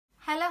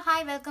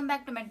Hi, welcome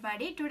back to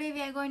MedBody. Today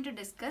we are going to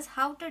discuss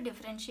how to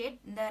differentiate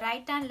the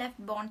right and left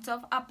bones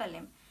of upper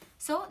limb.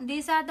 So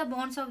these are the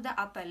bones of the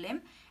upper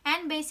limb,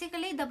 and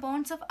basically the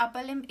bones of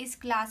upper limb is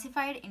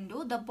classified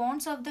into the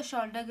bones of the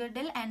shoulder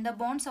girdle and the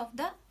bones of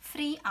the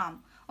free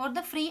arm or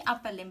the free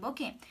upper limb.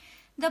 Okay,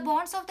 the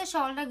bones of the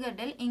shoulder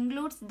girdle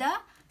includes the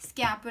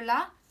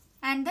scapula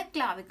and the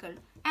clavicle,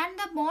 and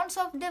the bones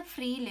of the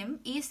free limb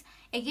is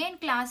again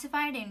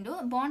classified into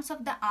bones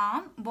of the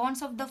arm,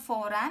 bones of the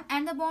forearm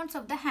and the bones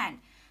of the hand.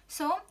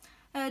 So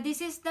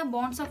this is the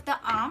bones of the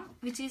arm,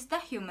 which is the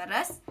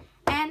humerus,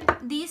 and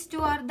these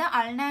two are the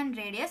ulna and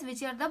radius,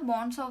 which are the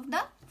bones of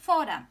the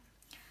forearm.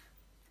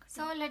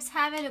 So let's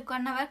have a look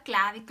on our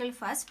clavicle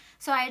first.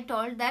 So I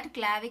told that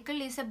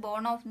clavicle is a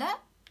bone of the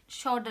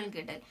shoulder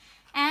girdle,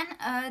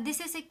 and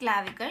this is a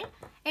clavicle.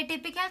 A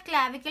typical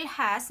clavicle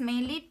has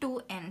mainly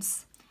two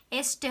ends,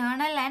 a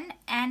sternal end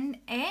and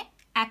a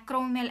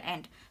acromial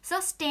end.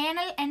 So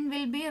sternal end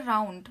will be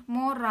round,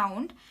 more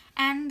round,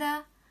 and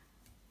the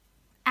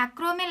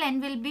acromial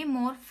end will be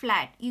more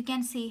flat. You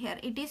can see here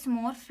it is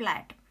more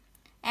flat,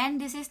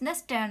 and this is the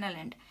sternal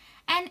end.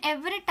 And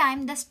every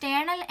time the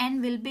sternal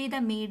end will be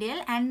the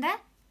medial and the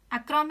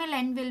acromial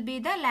end will be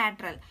the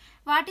lateral.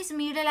 What is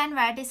medial and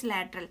what is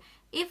lateral?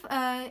 If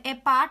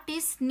a part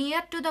is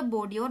near to the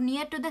body or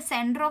near to the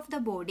center of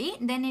the body,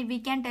 then we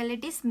can tell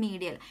it is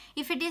medial.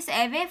 If it is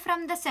away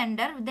from the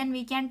center, then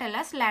we can tell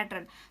as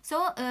lateral.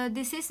 So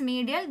this is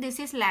medial, this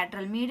is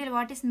lateral. Medial,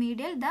 what is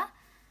medial? The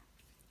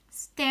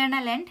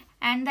sternal end,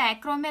 and the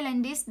acromial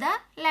end is the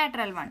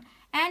lateral one.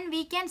 And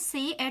we can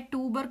see a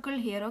tubercle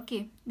here.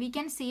 Okay, we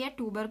can see a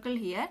tubercle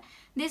here.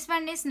 This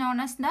one is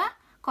known as the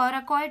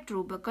coracoid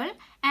tubercle,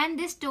 and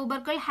this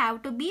tubercle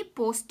have to be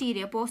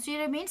posterior.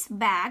 Posterior means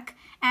back,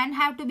 and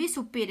have to be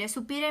superior.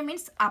 Superior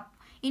means up,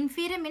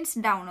 inferior means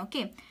down.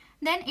 Okay,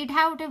 then it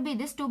have to be,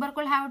 this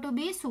tubercle have to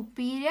be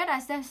superior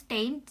as the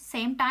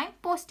same time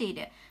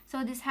posterior.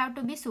 So this have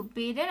to be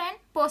superior and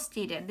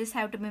posterior. This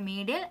have to be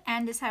medial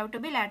and this have to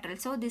be lateral.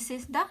 So this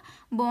is the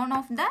bone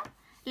of the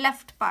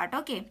left part.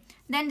 Okay,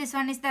 then this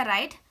one is the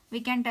right.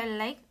 We can tell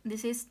like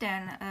this is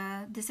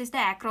this is the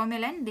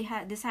acromial end.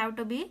 This have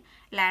to be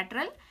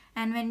lateral.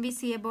 And when we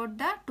see about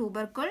the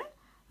tubercle,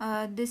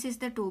 this is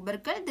the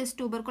tubercle. This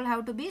tubercle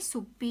have to be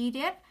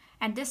superior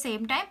at the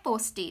same time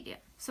posterior.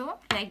 So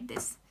like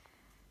this.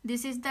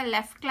 This is the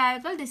left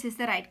clavicle. This is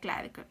the right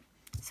clavicle.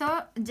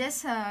 So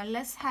just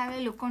let's have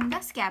a look on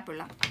the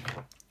scapula.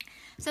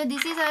 So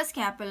this is our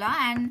scapula,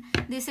 and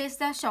this is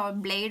the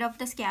short blade of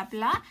the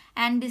scapula,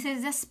 and this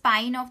is the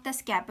spine of the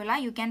scapula.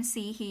 You can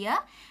see here,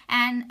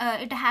 and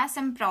it has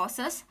some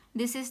process.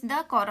 This is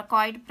the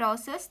coracoid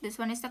process. This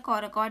one is the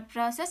coracoid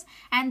process,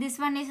 and this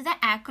one is the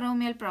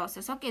acromial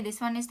process. Okay, this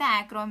one is the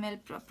acromial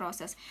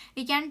process.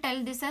 We can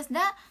tell this as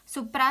the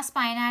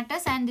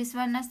supraspinatus, and this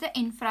one as the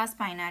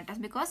infraspinatus,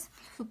 because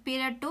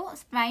superior to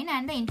spine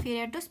and the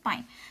inferior to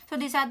spine. So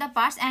these are the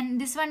parts,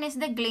 and this one is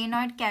the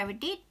glenoid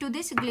cavity. To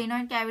this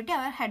glenoid cavity,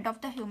 our head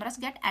of the humerus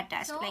get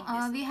attached. So like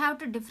this. We have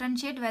to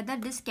differentiate whether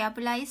this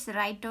scapula is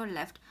right or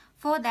left.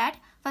 For that,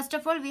 first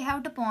of all, we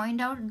have to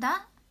point out the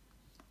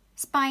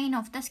spine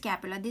of the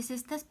scapula. This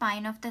is the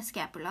spine of the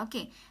scapula.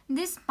 Okay,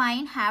 this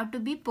spine have to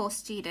be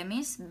posterior,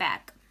 means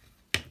back,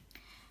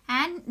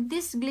 and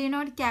this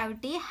glenoid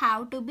cavity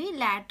have to be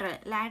lateral.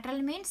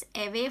 Lateral means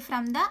away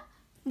from the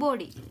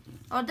body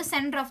or the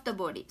center of the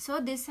body. So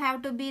this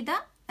have to be the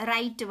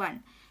right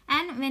one.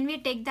 And when we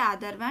take the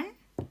other one,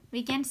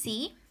 we can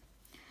see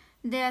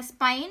the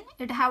spine,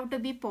 it have to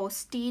be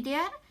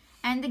posterior,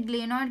 and the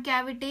glenoid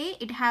cavity,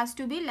 it has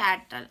to be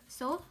lateral.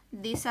 So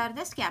these are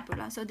the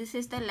scapula. So this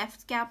is the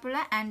left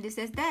scapula and this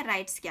is the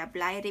right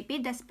scapula. I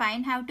repeat, the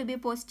spine have to be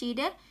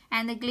posterior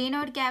and the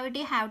glenoid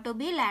cavity have to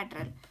be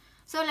lateral.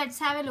 So let's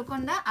have a look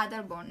on the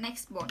other bone,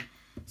 next bone.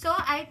 So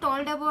I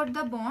told about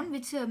the bone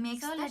which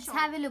makes let's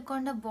have a look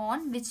on the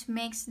bone which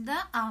makes the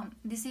arm.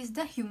 This is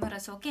the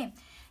humerus. Okay,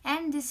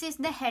 and this is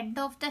the head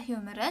of the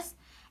humerus,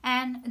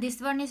 and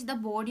this one is the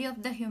body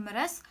of the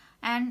humerus.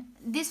 And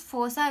this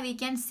fossa we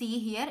can see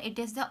here, it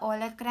is the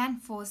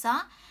olecranon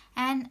fossa,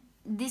 and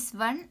this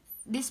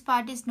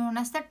part is known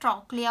as the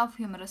trochlea of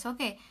humerus.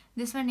 Okay,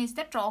 this one is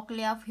the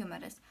trochlea of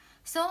humerus.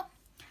 So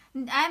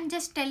I am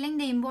just telling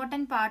the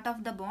important part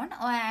of the bone,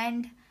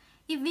 and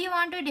if we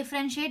want to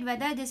differentiate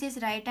whether this is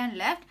right and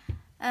left,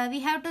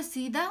 we have to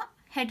see the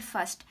head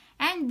first,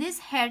 and this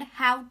head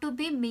have to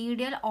be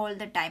medial all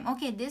the time.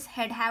 Okay, this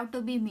head have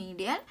to be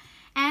medial,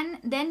 and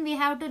then we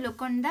have to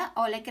look on the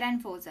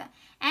olecranon fossa,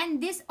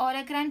 and this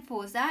olecranon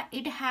fossa,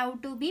 it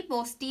have to be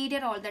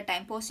posterior all the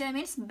time. Posterior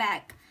means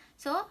back.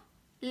 So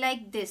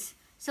like this.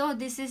 So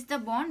this is the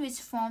bone which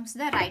forms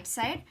the right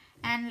side,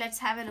 and let's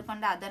have a look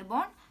on the other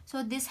bone.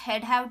 So this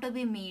head have to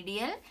be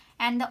medial,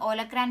 and the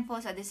olecranon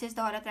fossa, this is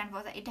the olecranon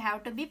fossa, it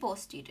have to be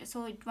posterior.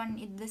 So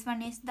this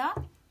one is the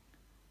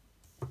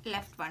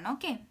left one.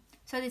 Okay,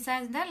 so this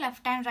is the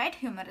left and right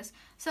humerus.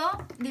 So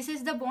this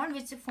is the bone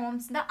which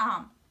forms the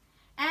arm.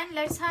 And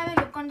let's have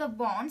a look on the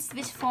bones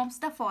which forms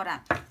the forearm.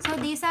 So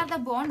these are the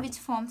bone which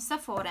forms the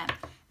forearm.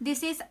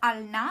 This is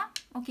ulna.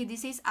 Okay,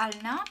 this is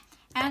ulna,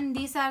 and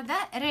these are the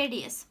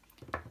radius.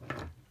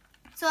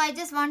 So I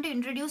just want to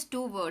introduce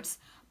two words,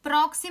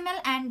 proximal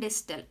and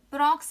distal.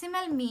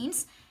 Proximal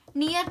means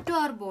near to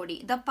our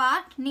body, the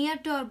part near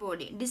to our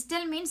body.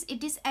 Distal means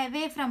it is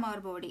away from our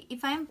body.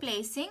 If I am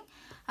placing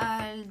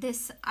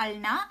this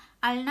ulna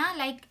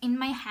like in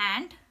my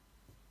hand,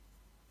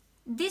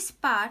 this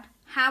part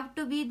have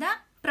to be the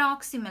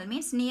proximal,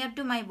 means near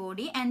to my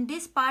body, and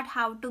this part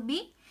have to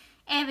be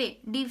away,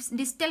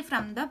 distal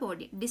from the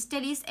body.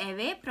 Distal is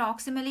away,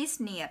 proximal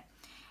is near.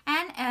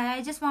 And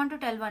I just want to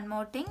tell one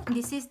more thing.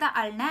 This is the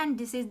ulna and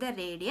this is the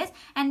radius,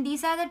 and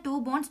these are the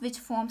two bones which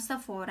forms the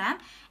forearm,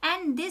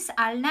 and this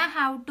ulna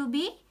have to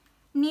be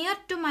near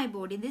to my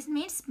body. This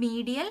means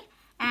medial,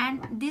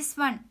 and this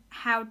one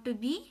have to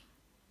be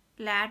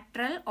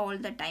lateral all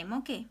the time.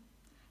 Okay,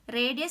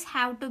 radius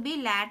have to be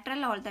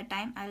lateral all the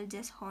time. I'll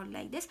just hold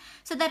like this.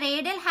 So the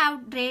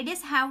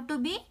radius have to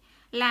be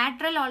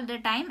lateral all the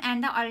time,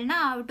 and the ulna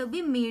have to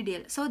be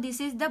medial. So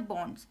this is the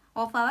bones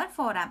of our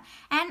forearm.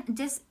 And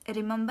just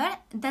remember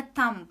the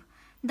thumb.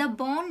 The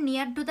bone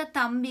near to the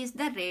thumb is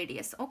the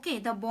radius. Okay,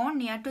 the bone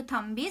near to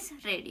thumb is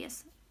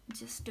radius.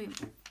 Just to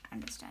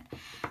understand.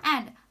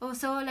 And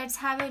so let's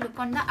have a look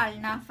on the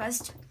ulna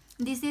first.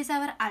 This is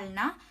our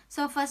ulna.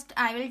 So first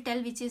I will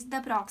tell which is the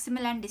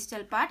proximal and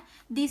distal part.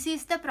 This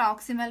is the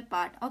proximal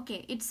part.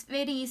 Okay, it's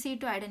very easy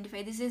to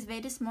identify. This is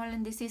very small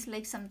and this is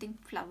like something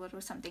flower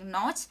or something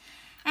notch.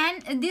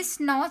 And this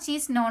notch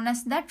is known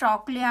as the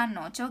trochlear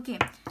notch. Okay,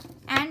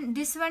 and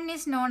this one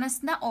is known as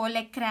the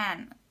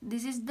olecranon.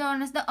 This is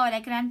known as the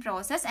olecranon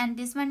process, and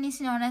this one is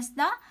known as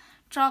the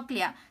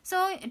trochlea.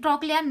 So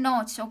trochlear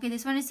notch. Okay,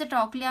 this one is the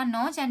trochlear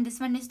notch and this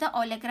one is the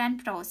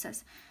olecranon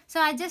process.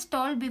 So I just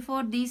told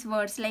before these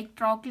words like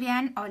trochlea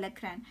and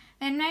olecranon.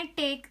 When I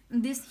take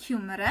this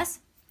humerus,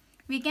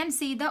 we can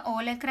see the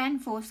olecranon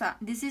fossa.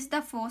 This is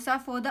the fossa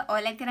for the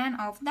olecranon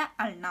of the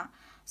ulna.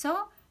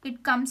 So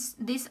it comes,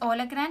 this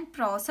olecranon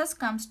process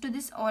comes to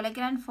this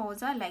olecranon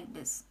fossa like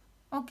this.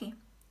 Okay,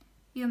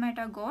 you might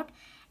have got.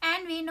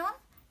 And we know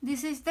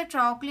this is the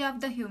trochlea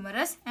of the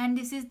humerus and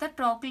this is the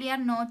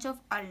trochlear notch of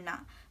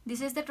ulna.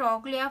 This is the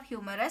trochlea of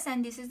humerus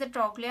and this is the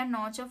trochlear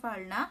notch of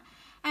ulna,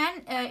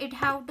 and it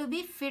have to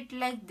be fit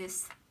like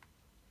this.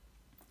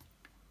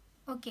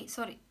 Okay,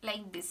 sorry,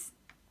 like this.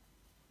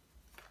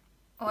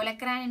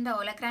 Olecranon in the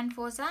olecranon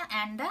fossa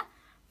and the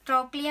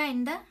trochlea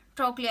in the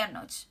trochlear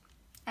notch.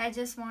 I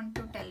just want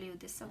to tell you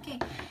this. Okay,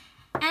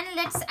 and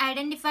let's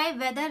identify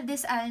whether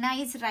this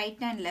ulna is right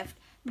and left.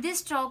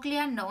 This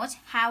trochlear notch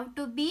have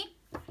to be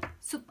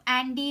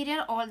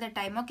anterior all the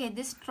time. Okay,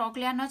 this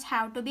trochlear notch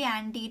have to be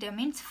anterior,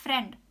 means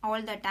front all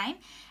the time,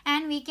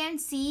 and we can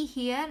see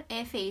here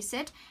a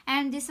facet,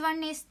 and this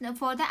one is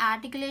for the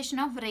articulation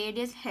of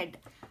radius head,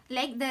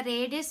 like the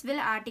radius will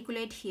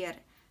articulate here.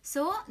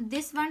 So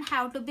this one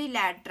have to be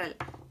lateral.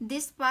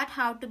 This part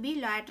have to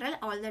be lateral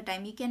all the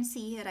time. You can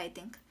see here, I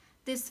think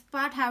this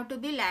part have to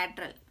be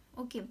lateral.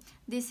 Okay,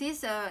 this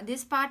is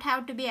this part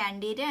have to be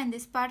anterior and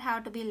this part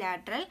have to be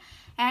lateral.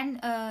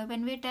 And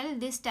when we tell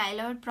this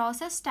styloid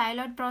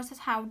process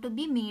have to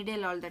be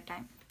medial all the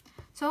time.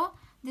 So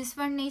this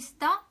one is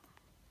the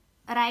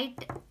right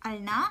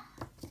ulna,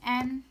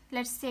 and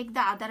let's take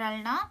the other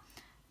ulna.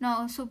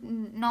 Now, so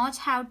notch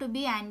have to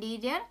be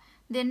anterior.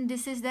 Then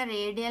this is the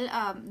radial,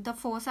 the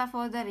fossa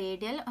for the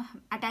radial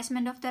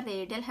attachment of the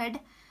radial head.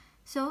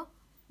 So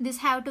this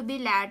have to be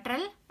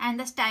lateral, and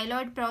the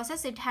styloid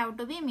process it have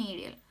to be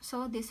medial.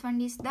 So this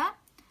one is the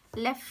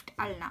left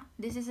ulna.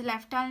 This is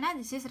left ulna,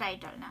 this is right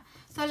ulna.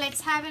 So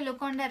let's have a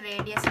look on the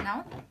radius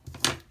now.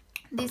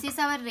 This is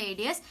our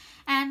radius,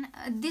 and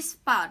this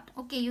part,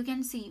 okay, you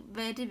can see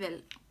very well.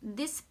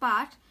 This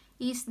part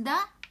is the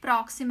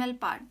proximal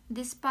part.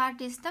 This part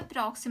is the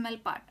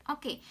proximal part.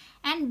 Okay,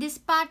 and this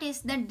part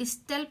is the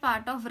distal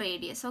part of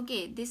radius.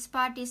 Okay, this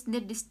part is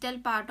the distal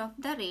part of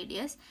the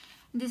radius.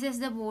 This is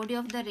the body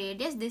of the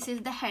radius. This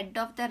is the head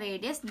of the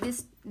radius.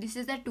 This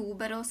is the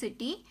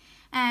tuberosity,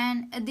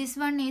 and this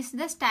one is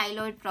the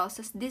styloid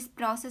process. This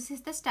process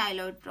is the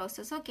styloid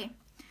process. Okay,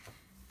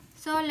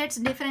 so let's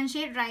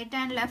differentiate right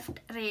and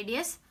left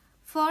radius.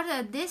 For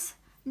this,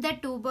 the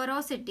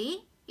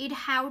tuberosity, it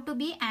have to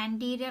be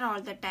anterior all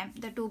the time.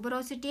 The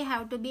tuberosity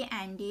have to be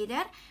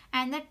anterior,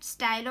 and the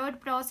styloid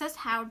process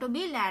have to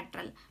be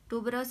lateral.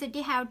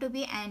 Tuberosity have to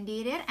be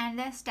anterior and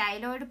the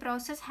styloid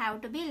process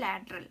have to be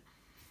lateral.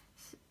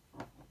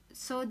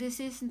 So this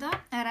is the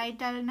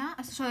right ulna,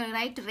 sorry,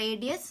 right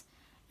radius,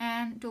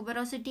 and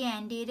tuberosity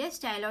anterior,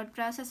 styloid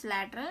process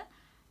lateral.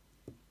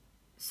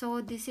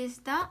 So this is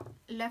the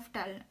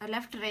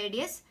left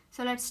radius.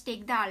 So let's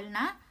take the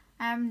ulna.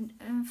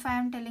 If I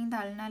am telling the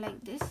ulna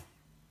like this,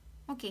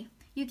 okay,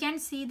 you can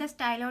see the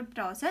styloid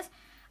process.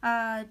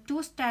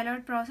 Two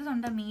styloid process on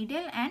the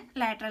medial and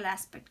lateral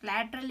aspect.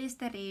 Lateral is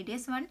the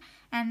radius one,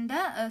 and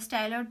the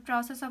styloid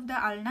process of the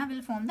ulna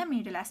will form the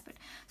medial aspect.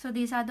 So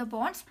these are the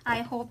bones.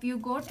 I hope you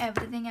got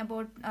everything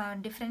about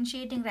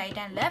differentiating right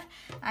and left.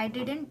 I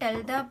didn't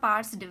tell the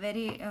parts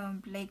very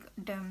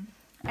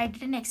I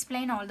didn't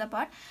explain all the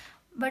part,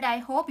 but I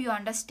hope you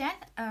understand.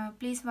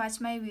 Please watch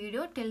my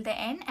video till the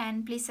end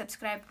and please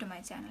subscribe to my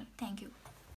channel. Thank you.